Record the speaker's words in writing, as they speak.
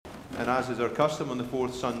and as is our custom on the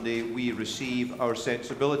fourth Sunday, we receive our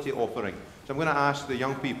sensibility offering. So I'm going to ask the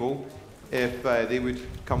young people if they would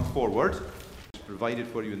come forward. It's provided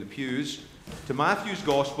for you in the pews. To Matthew's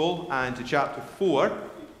Gospel and to chapter 4,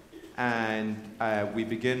 and we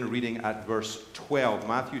begin reading at verse 12.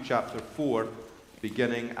 Matthew chapter 4,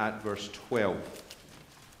 beginning at verse 12.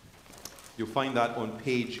 You'll find that on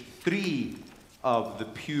page 3 of the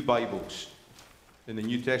Pew Bibles in the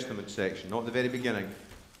New Testament section, not at the very beginning,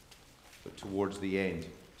 but towards the end.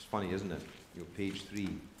 It's funny, isn't it? You're page 3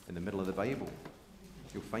 in the middle of the Bible.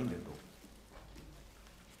 You'll find it, though.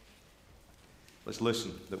 Let's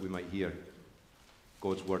listen that we might hear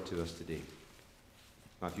God's word to us today.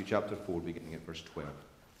 Matthew chapter 4, beginning at verse 12.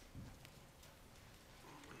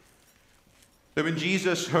 Now when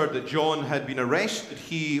Jesus heard that John had been arrested,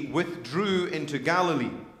 he withdrew into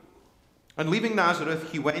Galilee. And leaving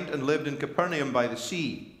Nazareth, he went and lived in Capernaum by the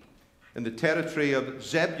sea, in the territory of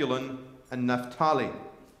Zebulun and Naphtali,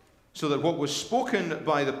 so that what was spoken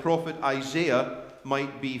by the prophet Isaiah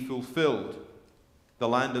might be fulfilled. The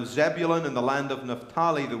land of Zebulun and the land of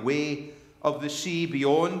Naphtali, the way of the sea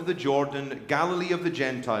beyond the Jordan, Galilee of the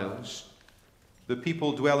Gentiles. The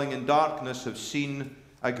people dwelling in darkness have seen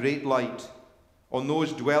a great light. On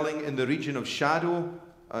those dwelling in the region of shadow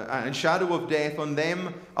of death, on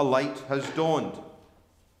them a light has dawned.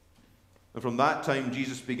 And from that time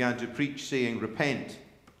Jesus began to preach, saying, Repent,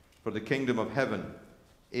 for the kingdom of heaven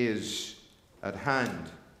is at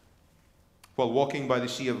hand. While walking by the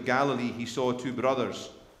Sea of Galilee, he saw two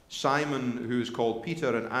brothers, Simon, who is called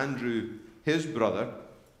Peter, and Andrew, his brother,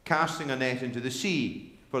 casting a net into the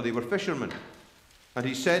sea, for they were fishermen. And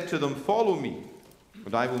he said to them, Follow me,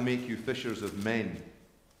 and I will make you fishers of men.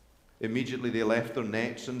 Immediately they left their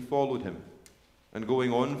nets and followed him. And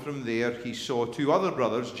going on from there, he saw two other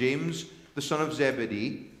brothers, James, the son of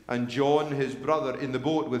Zebedee, and John, his brother, in the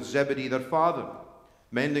boat with Zebedee, their father,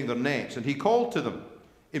 mending their nets. And he called to them.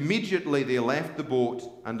 Immediately they left the boat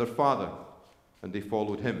and their father, and they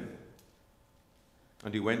followed him.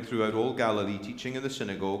 And he went throughout all Galilee, teaching in the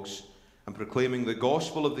synagogues, and proclaiming the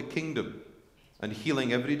gospel of the kingdom, and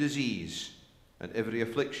healing every disease and every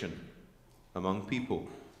affliction among people.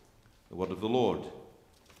 The word of the Lord.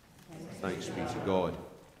 Thanks be to God.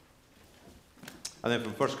 And then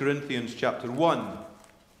from 1 Corinthians chapter 1,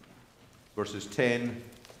 verses 10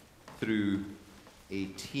 through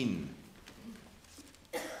 18.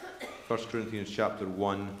 1 Corinthians chapter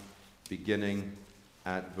 1, beginning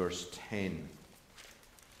at verse 10.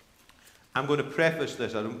 I'm going to preface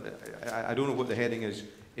this. I don't know what the heading is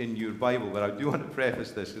in your Bible, but I do want to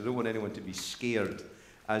preface this because I don't want anyone to be scared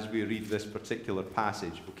as we read this particular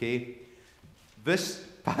passage, okay? This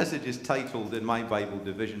passage is titled in my Bible,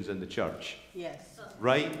 Divisions in the Church. Yes.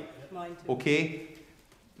 Right? Mine too. Okay?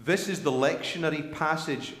 This is the lectionary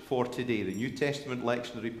passage for today, the New Testament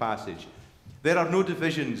lectionary passage. There are no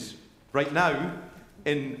divisions right now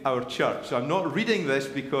in our church. So I'm not reading this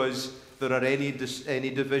because there are any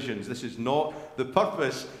divisions. This is not the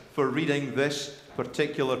purpose for reading this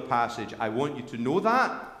particular passage. I want you to know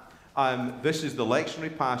that. This is the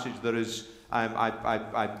lectionary passage. There is.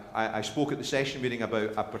 I spoke at the session meeting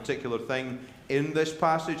about a particular thing in this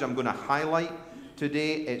passage. I'm going to highlight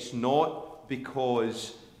today. It's not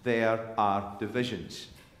because there are divisions.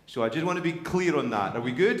 So I just want to be clear on that. Are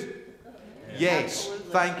we good? Yes.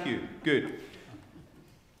 Absolutely. Thank you. Good.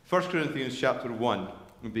 1 Corinthians chapter 1,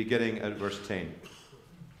 beginning at verse 10.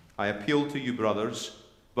 I appeal to you, brothers,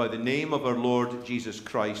 by the name of our Lord Jesus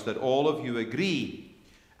Christ, that all of you agree,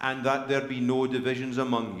 and that there be no divisions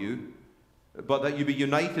among you, but that you be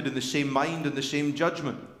united in the same mind and the same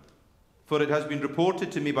judgment. For it has been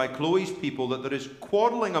reported to me by Chloe's people that there is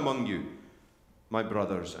quarreling among you, my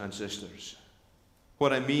brothers and sisters.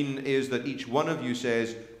 What I mean is that each one of you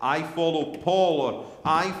says, I follow Paul, or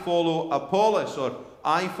I follow Apollos, or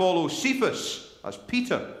I follow Cephas, as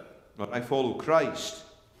Peter, or I follow Christ.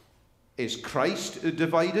 Is Christ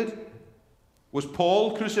divided? Was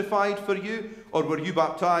Paul crucified for you, or were you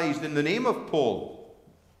baptized in the name of Paul?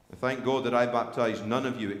 Thank God that I baptized none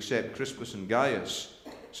of you except Crispus and Gaius,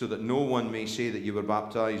 so that no one may say that you were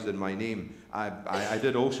baptized in my name. I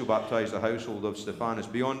did also baptize the household of Stephanas.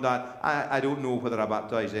 Beyond that, I don't know whether I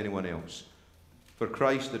baptized anyone else. For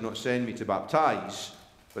Christ did not send me to baptize,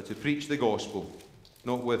 but to preach the gospel,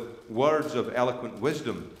 not with words of eloquent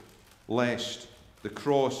wisdom, lest the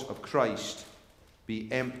cross of Christ be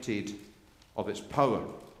emptied of its power.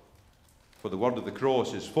 For the word of the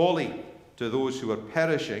cross is folly to those who are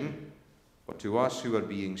perishing, but to us who are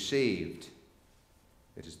being saved,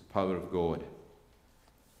 it is the power of God.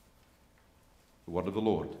 The word of the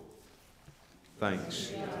Lord.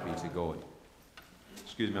 Thanks be to God.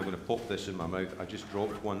 Excuse me, I'm going to pop this in my mouth. I just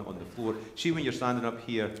dropped one on the floor. See, when you're standing up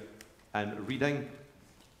here and reading,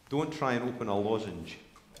 don't try and open a lozenge.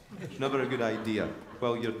 It's never a good idea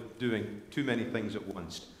while you're doing too many things at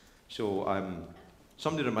once. So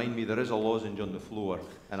somebody remind me there is a lozenge on the floor,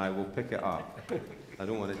 and I will pick it up. I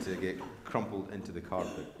don't want it to get crumpled into the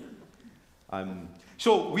carpet.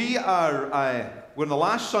 So we're in the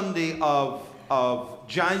last Sunday of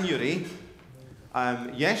January.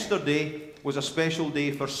 Yesterday was a special day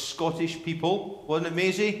for Scottish people, wasn't it,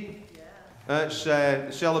 Maisie? Yeah. It's the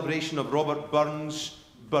celebration of Robert Burns'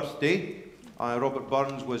 birthday. Robert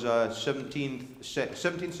Burns was a 18th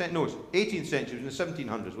century, in the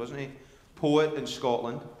 1700s, wasn't he? Poet in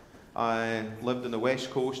Scotland. Lived on the west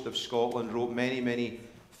coast of Scotland, wrote many, many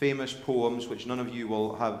famous poems which none of you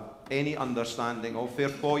will have any understanding of. Fair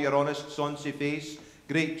for your honest sonsy face,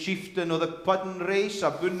 great chieftain of the puddin race,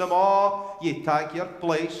 aboon them all, ye take your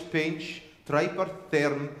place, pinch, triper,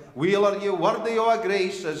 thern, weel are you worthy o' a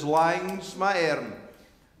grace as lang's my airn.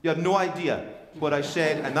 You had no idea what I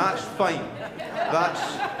said, and that's fine.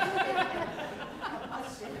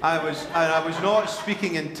 I was not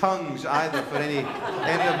speaking in tongues either for any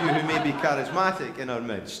of you who may be charismatic in our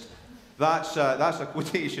midst. That's a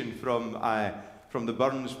quotation from the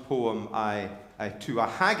Burns poem To a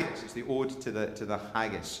Haggis. It's the ode to the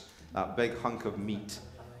haggis, that big hunk of meat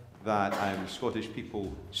that Scottish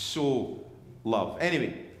people so love.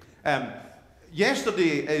 Anyway,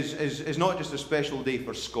 yesterday is not just a special day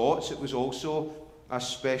for Scots. It was also a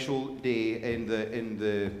special day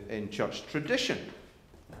in church tradition.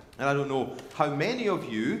 And I don't know how many of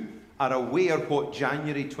you are aware what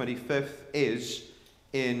January 25th is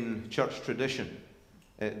in church tradition.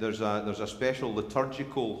 There's a special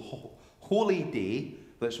liturgical holy day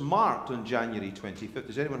that's marked on January 25th.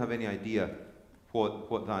 Does anyone have any idea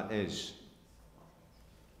what that is?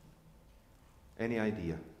 Any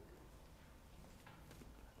idea?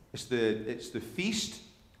 It's the feast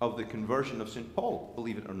of the conversion of St. Paul,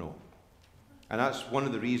 believe it or not. And that's one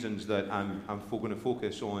of the reasons that I'm going to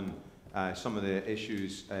focus on some of the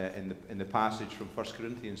issues in the passage from 1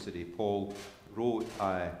 Corinthians today. Paul wrote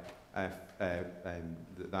that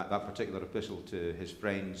particular epistle to his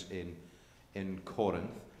friends in Corinth.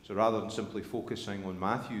 So rather than simply focusing on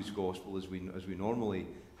Matthew's gospel as we normally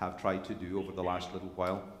have tried to do over the last little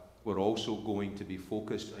while, we're also going to be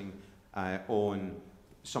focusing on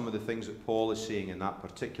some of the things that Paul is saying in that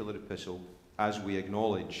particular epistle as we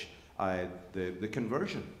acknowledge the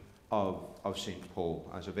conversion of St. Paul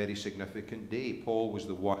as a very significant day. Paul was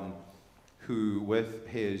the one who, with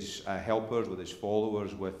his helpers, with his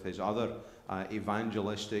followers, with his other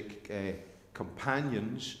evangelistic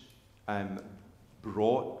companions,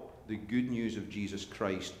 brought the good news of Jesus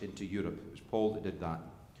Christ into Europe. It was Paul that did that.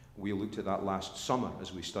 We looked at that last summer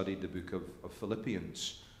as we studied the book of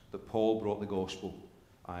Philippians, that Paul brought the gospel,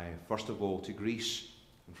 first of all, to Greece,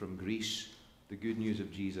 and from Greece, the good news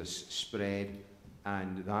of Jesus spread,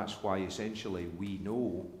 and that's why essentially we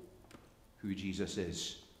know who Jesus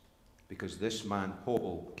is, because this man,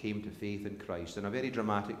 Paul, came to faith in Christ in a very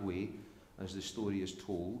dramatic way, as the story is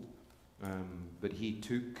told, but he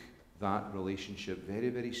took that relationship very,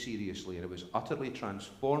 very seriously, and it was utterly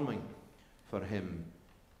transforming for him,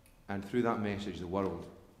 and through that message the world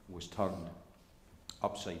was turned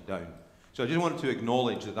upside down. So I just wanted to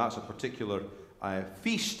acknowledge that that's a particular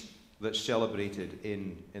feast that's celebrated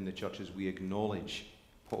in the church as we acknowledge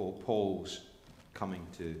Paul's coming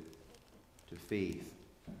to faith.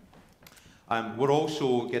 We're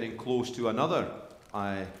also getting close to another,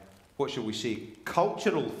 what shall we say,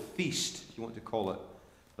 cultural feast, if you want to call it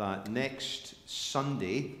that. Next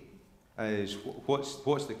Sunday is,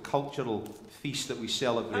 what's the cultural feast that we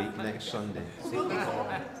celebrate next Sunday?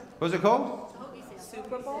 What's it called?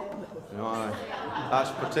 Super Bowl? No,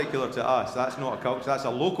 that's particular to us. That's not a culture. That's a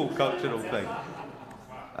local cultural thing.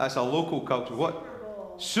 That's a local culture. What?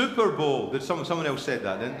 Super Bowl. Did someone else said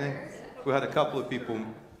that, didn't they? We had a couple of people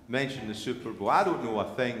mention the Super Bowl. I don't know a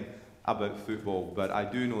thing about football, but I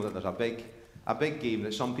do know that there's a big game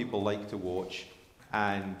that some people like to watch,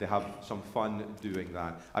 and they have some fun doing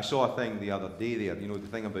that. I saw a thing the other day there. You know, the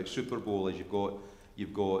thing about Super Bowl is you've got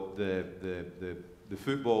the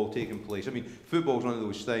football taking place. I mean, football's one of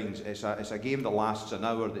those things. It's a game that lasts an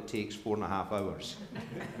hour that takes 4.5 hours.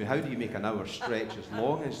 I mean, how do you make an hour stretch as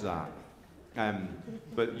long as that?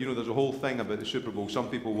 But you know, there's a whole thing about the Super Bowl. Some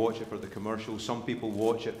people watch it for the commercials. Some people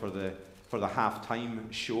watch it for the halftime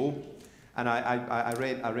show. And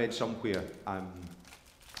I read somewhere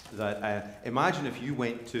that imagine if you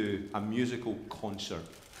went to a musical concert,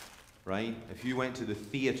 right? If you went to the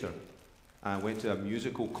theatre and went to a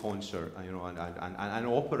musical concert, you know, an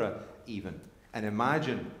opera even, And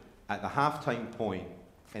imagine at the halftime point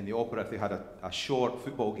in the Opera if they had a short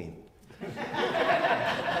football game.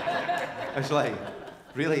 It's like,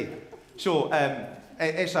 really? So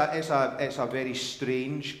it's a very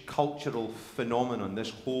strange cultural phenomenon,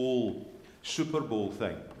 this whole Super Bowl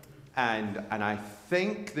thing. And I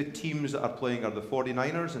think the teams that are playing are the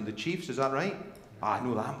 49ers and the Chiefs, is that right? I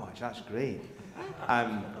know that much, that's great.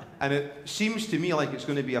 And it seems to me like it's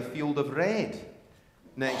going to be a field of red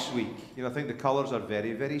next week. You know, I think the colours are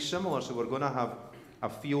very, very similar, so we're going to have a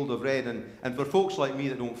field of red. And for folks like me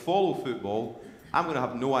that don't follow football, I'm going to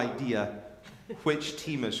have no idea which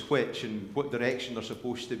team is which and what direction they're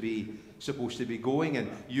supposed to be going. And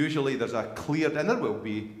usually there's a clear, and there will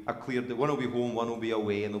be a clear, one will be home, one will be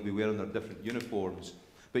away, and they'll be wearing their different uniforms.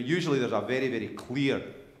 But usually there's a very, very clear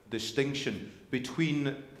distinction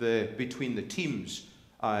between the teams,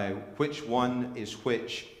 which one is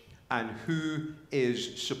which, and who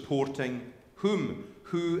is supporting whom,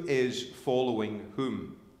 who is following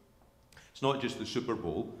whom. It's not just the Super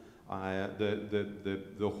Bowl.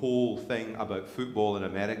 The whole thing about football in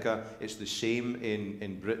America, it's the same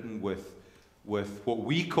in Britain with what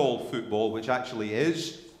we call football, which actually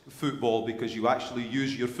is football because you actually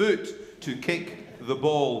use your foot to kick the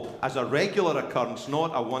ball as a regular occurrence,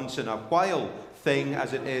 not a once in a while thing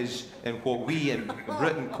as it is in what we in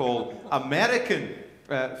Britain call American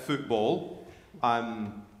football.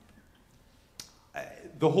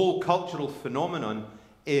 The whole cultural phenomenon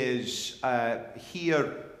is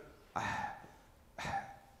here,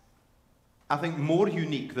 I think, more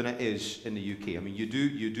unique than it is in the UK. I mean, you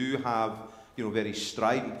do have, you know, very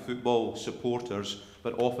strident football supporters,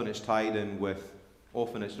 but often it's tied in with,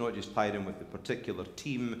 often it's not just tied in with the particular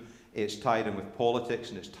team, it's tied in with politics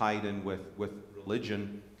and it's tied in with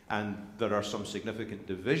religion. And there are some significant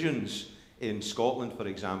divisions in Scotland, for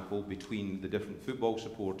example, between the different football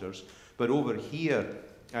supporters. But over here,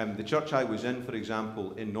 the church I was in, for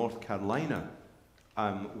example, in North Carolina,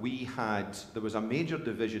 there was a major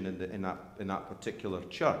division in that particular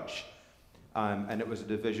church, and it was a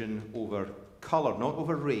division over colour, not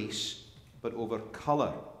over race, but over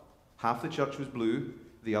colour. Half the church was blue,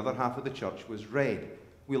 the other half of the church was red.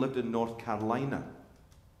 We lived in North Carolina.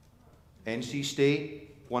 NC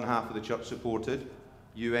State, one half of the church supported.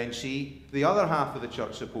 UNC, the other half of the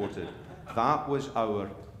church supported. That was our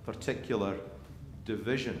particular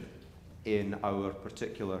division in our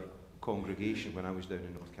particular congregation when I was down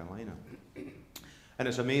in North Carolina. And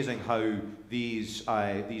it's amazing how these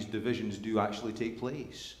divisions do actually take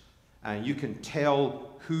place. And you can tell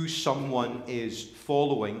who someone is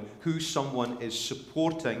following, who someone is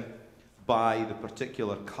supporting by the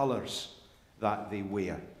particular colours that they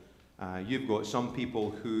wear. You've got some people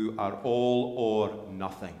who are all or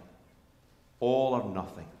nothing. All or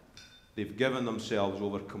nothing. They've given themselves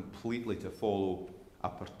over completely to follow a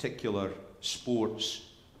particular sports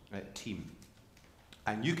team.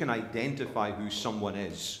 And you can identify who someone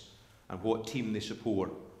is and what team they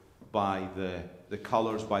support by the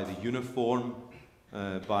colours, by the uniform,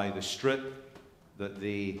 by the strip that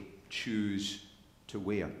they choose to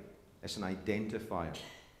wear. It's an identifier.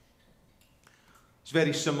 It's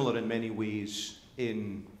very similar in many ways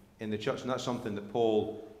in the church, and that's something that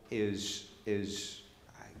Paul gives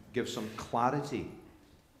some clarity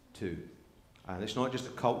to. And it's not just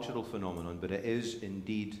a cultural phenomenon, but it is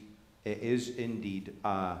indeed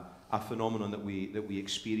a phenomenon that we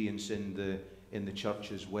experience in the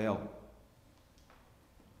church as well.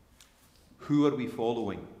 Who are we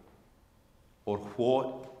following? Or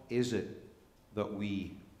what is it that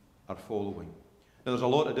we are following? Now, there's a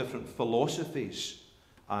lot of different philosophies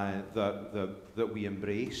that we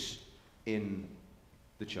embrace in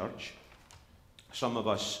the church. Some of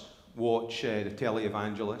us watch the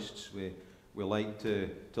televangelists. We like to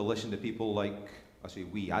listen to people like, I say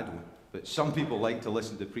we, I don't, but some people like to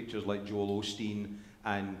listen to preachers like Joel Osteen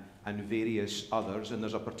and various others. And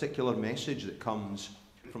there's a particular message that comes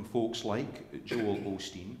from folks like Joel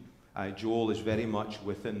Osteen. Joel is very much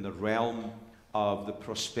within the realm of the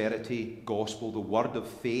prosperity gospel, the word of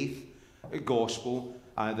faith gospel,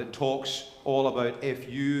 that talks all about if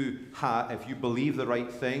you believe the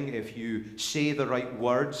right thing, if you say the right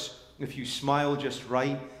words, if you smile just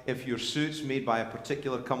right, if your suit's made by a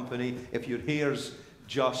particular company, if your hair's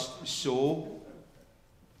just so,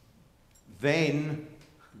 then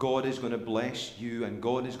God is going to bless you, and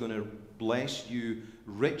God is going to bless you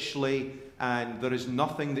richly, and there is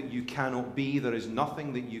nothing that you cannot be, there is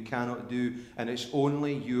nothing that you cannot do, and it's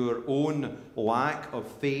only your own lack of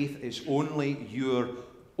faith, it's only your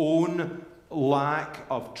own lack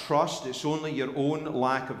of trust, it's only your own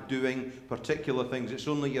lack of doing particular things, it's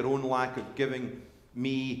only your own lack of giving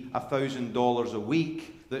me $1,000 a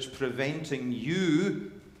week that's preventing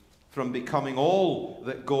you from becoming all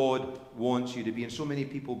that God wants you to be. And so many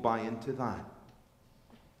people buy into that.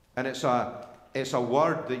 And it's a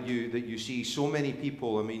word that you see so many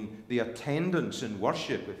people. I mean, the attendance in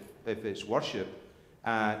worship, if it's worship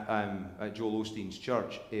at Joel Osteen's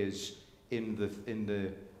church, is in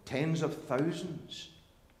the tens of thousands,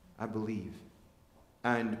 I believe.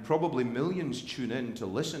 And probably millions tune in to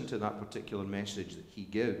listen to that particular message that he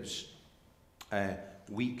gives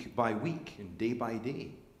week by week and day by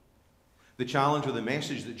day. The challenge with the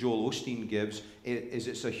message that Joel Osteen gives is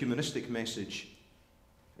it's a humanistic message.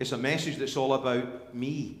 It's a message that's all about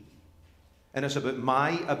me. And it's about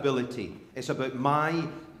my ability. It's about my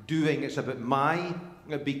doing. It's about my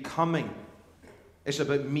becoming. It's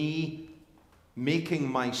about me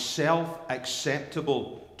making myself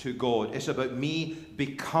acceptable to God. It's about me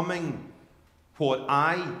becoming what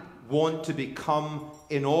I want to become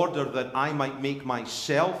in order that I might make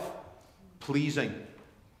myself pleasing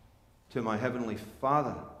to my Heavenly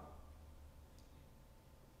Father.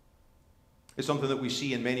 It's something that we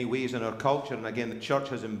see in many ways in our culture, and again, the church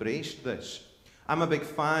has embraced this. I'm a big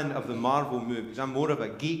fan of the Marvel movies. I'm more of a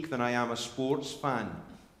geek than I am a sports fan.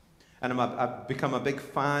 And I've become a big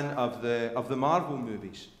fan of the Marvel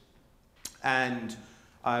movies. And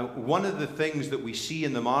one of the things that we see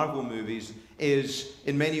in the Marvel movies is,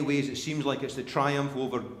 in many ways, it seems like it's the triumph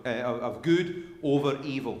of good over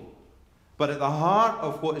evil. But at the heart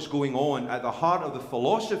of what is going on, at the heart of the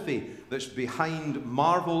philosophy that's behind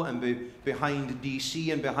Marvel and behind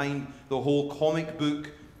DC and behind the whole comic book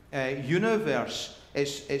universe,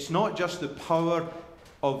 it's not just the power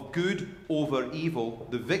of good over evil,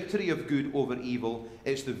 the victory of good over evil,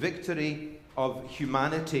 it's the victory of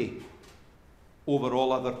humanity over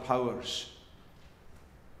all other powers.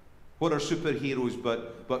 What are superheroes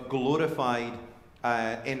but glorified,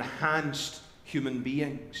 enhanced human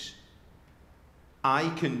beings? I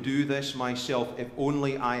can do this myself if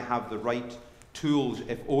only I have the right tools,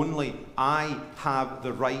 if only I have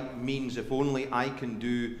the right means, if only I can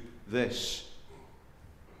do this.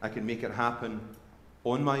 I can make it happen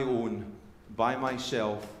on my own, by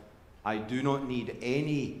myself. I do not need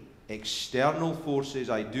any external forces.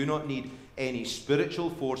 I do not need any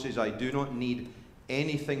spiritual forces. I do not need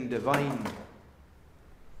anything divine.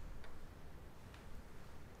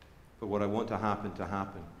 But what I want to happen.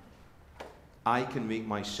 I can make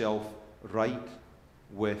myself right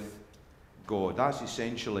with God. That's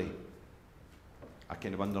essentially a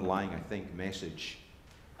kind of underlying, I think, message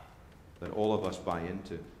that all of us buy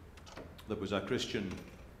into. There was a Christian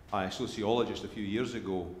sociologist a few years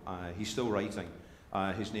ago. He's still writing.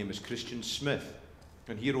 His name is Christian Smith.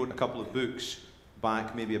 And he wrote a couple of books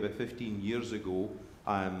back maybe about 15 years ago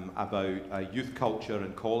about youth culture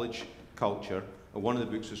and college culture. One of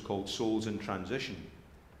the books is called Souls in Transition.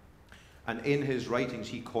 And in his writings,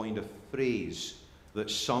 he coined a phrase that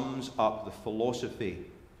sums up the philosophy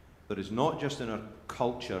that is not just in our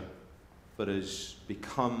culture, but has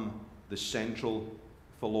become the central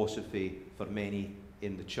philosophy for many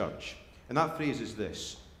in the church. And that phrase is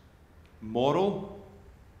this: moral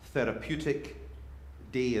therapeutic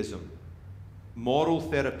deism. Moral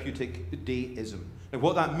therapeutic deism. And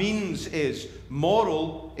what that means is,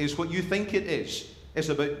 moral is what you think it is. It's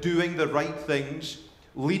about doing the right things,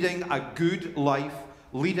 leading a good life,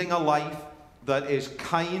 leading a life that is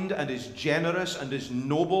kind and is generous and is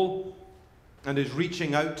noble and is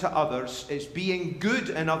reaching out to others. It's being good,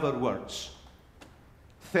 in other words.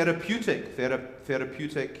 Therapeutic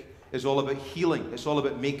is all about healing. It's all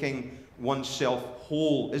about making oneself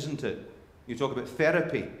whole, isn't it? You talk about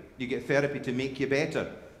therapy. You get therapy to make you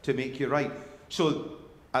better, to make you right. So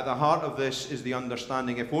at the heart of this is the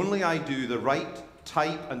understanding, if only I do the right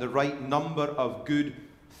type and the right number of good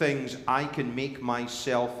things, I can make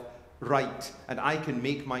myself right, and I can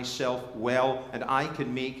make myself well, and I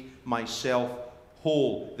can make myself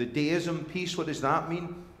whole. The deism piece, what does that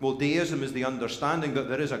mean? Well, deism is the understanding that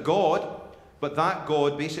there is a God, but that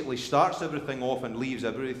God basically starts everything off and leaves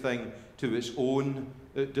everything to its own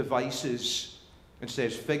devices and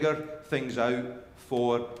says, figure things out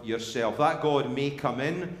for yourself. That God may come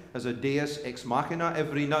in as a deus ex machina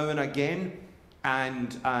every now and again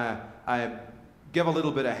and give a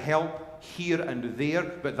little bit of help here and there,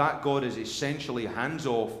 but that God is essentially hands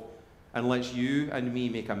off and lets you and me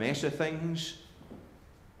make a mess of things,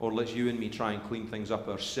 or lets you and me try and clean things up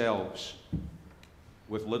ourselves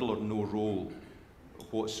with little or no role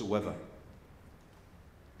whatsoever.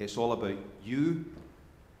 It's all about you.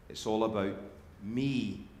 It's all about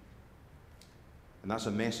me. And that's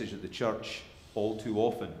a message that the church all too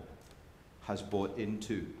often has bought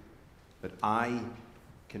into. that I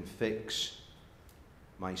can fix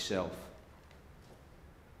myself.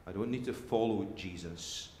 I don't need to follow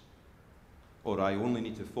Jesus, or I only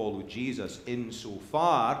need to follow Jesus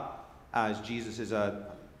insofar as Jesus is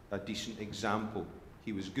a decent example.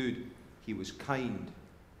 He was good, he was kind,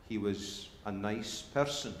 he was a nice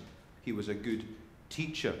person, he was a good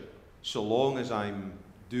teacher. So long as I'm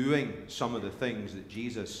doing some of the things that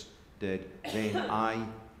Jesus did, then I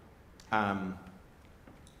am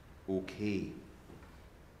okay.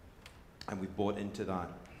 And we bought into that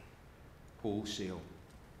wholesale.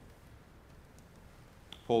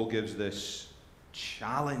 Paul gives this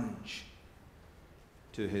challenge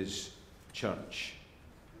to his church.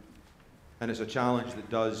 And it's a challenge that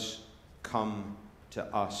does come to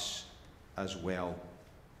us as well.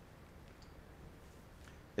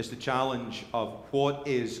 It's the challenge of what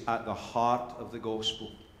is at the heart of the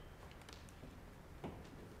gospel.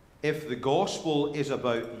 If the gospel is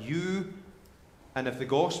about you, and if the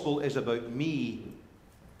gospel is about me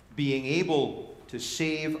being able to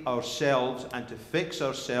save ourselves and to fix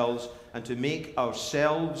ourselves and to make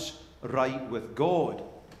ourselves right with God,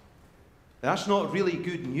 that's not really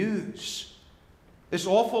good news. It's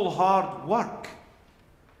awful hard work.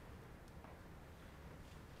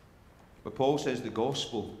 But Paul says the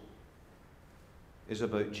gospel is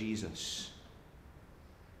about Jesus.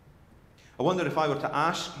 I wonder if I were to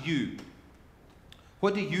ask you,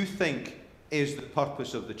 what do you think is the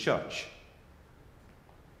purpose of the church?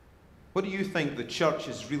 What do you think the church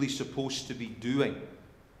is really supposed to be doing?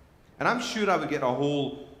 And I'm sure I would get a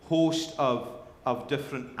whole host of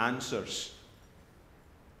different answers.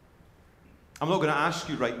 I'm not going to ask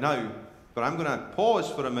you right now, but I'm going to pause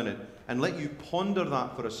for a minute and let you ponder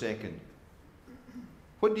that for a second.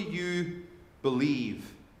 What do you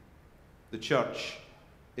believe the church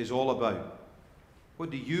is all about?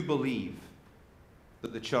 What do you believe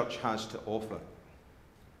that the church has to offer?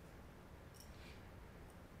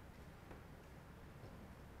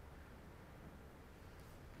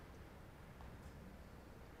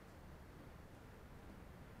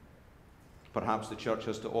 Perhaps the church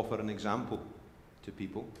has to offer an example to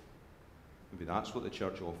people. Maybe that's what the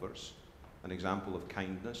church offers. An example of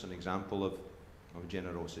kindness, an example of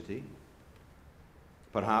generosity.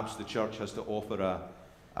 Perhaps the church has to offer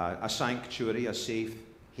a sanctuary, a safe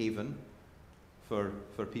haven for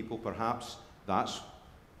people. Perhaps that's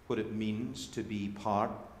what it means to be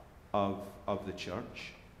part of the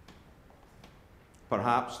church.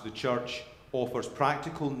 Perhaps the church offers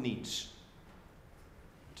practical needs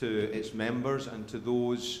to its members and to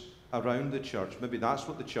those around the church. Maybe that's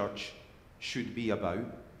what the church should be about.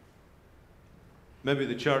 Maybe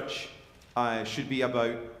the church should be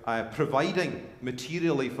about providing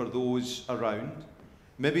materially for those around.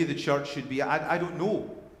 Maybe the church should be, I don't know.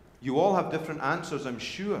 You all have different answers, I'm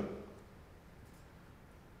sure.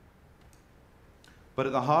 But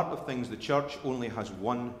at the heart of things, the church only has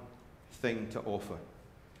one thing to offer.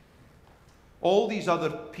 All these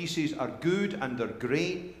other pieces are good and they're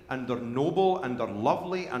great and they're noble and they're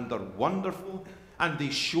lovely and they're wonderful and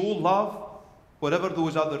they show love, whatever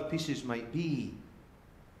those other pieces might be.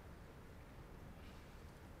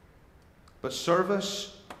 But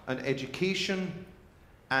service and education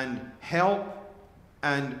and help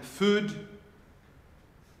and food,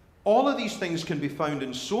 all of these things can be found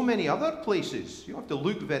in so many other places. You don't have to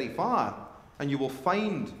look very far and you will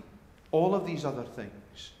find all of these other things.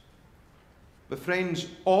 But friends,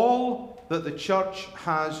 all that the church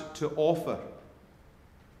has to offer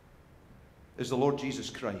is the Lord Jesus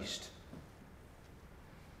Christ.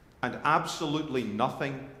 And absolutely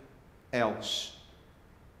nothing else.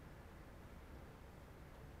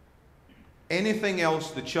 Anything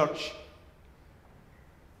else the church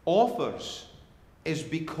offers is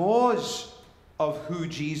because of who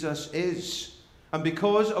Jesus is and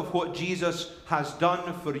because of what Jesus has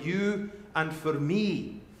done for you and for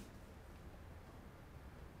me.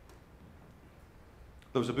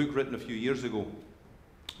 There was a book written a few years ago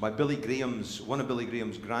by one of Billy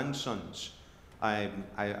Graham's grandsons.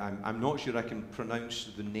 I'm not sure I can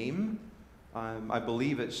pronounce the name. I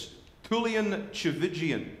believe it's Tullian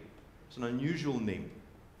Tchividjian. It's an unusual name.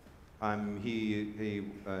 He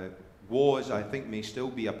was, I think may still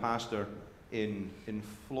be, a pastor in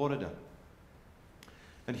Florida.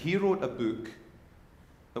 And he wrote a book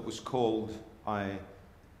that was called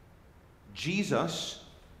Jesus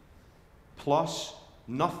plus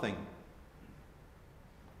nothing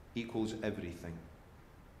equals everything.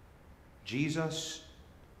 Jesus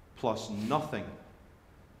plus nothing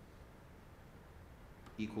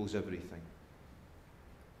equals everything.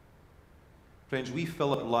 Friends, we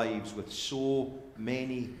fill our lives with so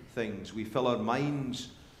many things. We fill our minds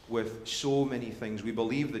with so many things. We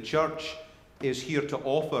believe the church is here to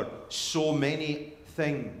offer so many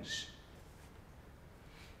things.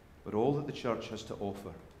 But all that the church has to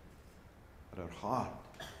offer at our heart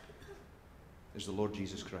is the Lord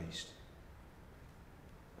Jesus Christ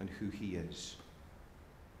and who he is.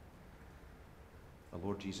 The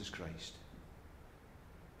Lord Jesus Christ.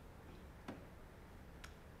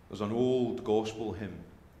 There's an old gospel hymn.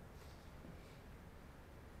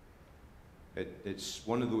 It's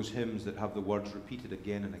one of those hymns that have the words repeated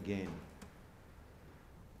again and again.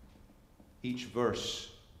 Each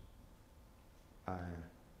verse,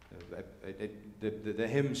 the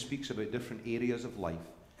hymn speaks about different areas of life,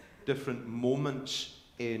 different moments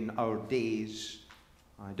in our days,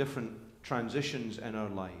 different transitions in our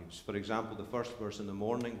lives. For example, the first verse, in the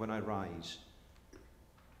morning when I rise,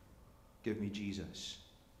 give me Jesus.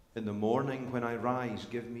 In the morning when I rise,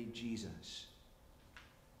 give me Jesus.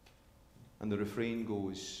 And the refrain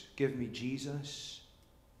goes, give me Jesus,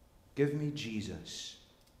 give me Jesus.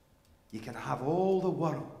 You can have all the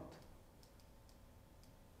world,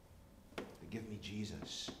 but give me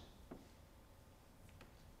Jesus.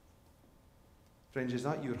 Friends, is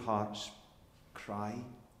that your heart's cry?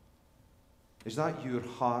 Is that your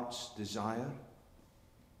heart's desire?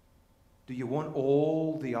 Do you want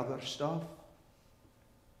all the other stuff?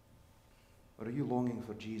 Or are you longing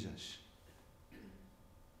for Jesus?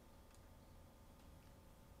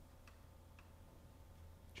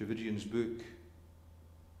 Javidian's book,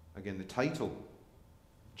 again the title,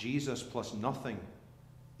 Jesus plus nothing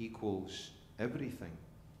equals everything.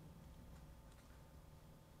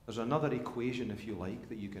 There's another equation, if you like,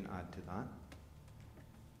 that you can add to that.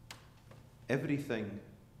 Everything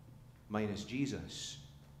minus Jesus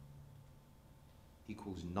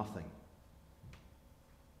equals nothing.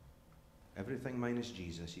 Everything minus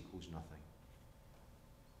Jesus equals nothing.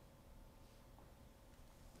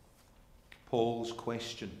 Paul's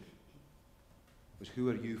question was, who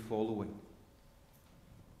are you following?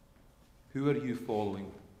 Who are you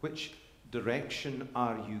following? Which direction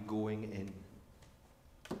are you going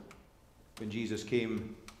in? When Jesus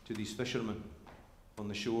came to these fishermen on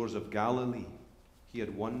the shores of Galilee, he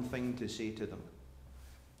had one thing to say to them: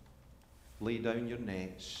 lay down your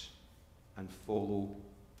nets and follow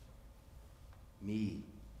me.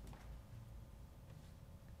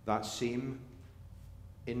 That same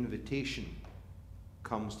invitation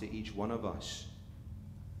comes to each one of us.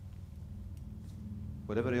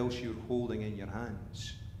 Whatever else you're holding in your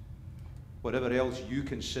hands, whatever else you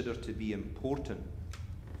consider to be important,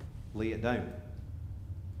 lay it down.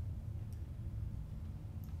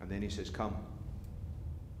 And then he says, come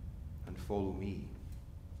and follow me.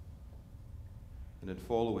 And in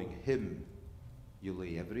following him, you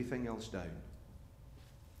lay everything else down.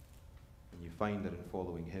 And you find that in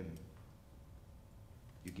following him,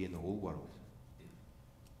 you gain the whole world.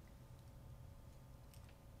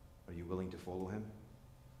 Are you willing to follow him?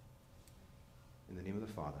 In the name of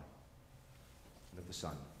the Father, and of the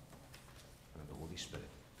Son, and of the Holy Spirit.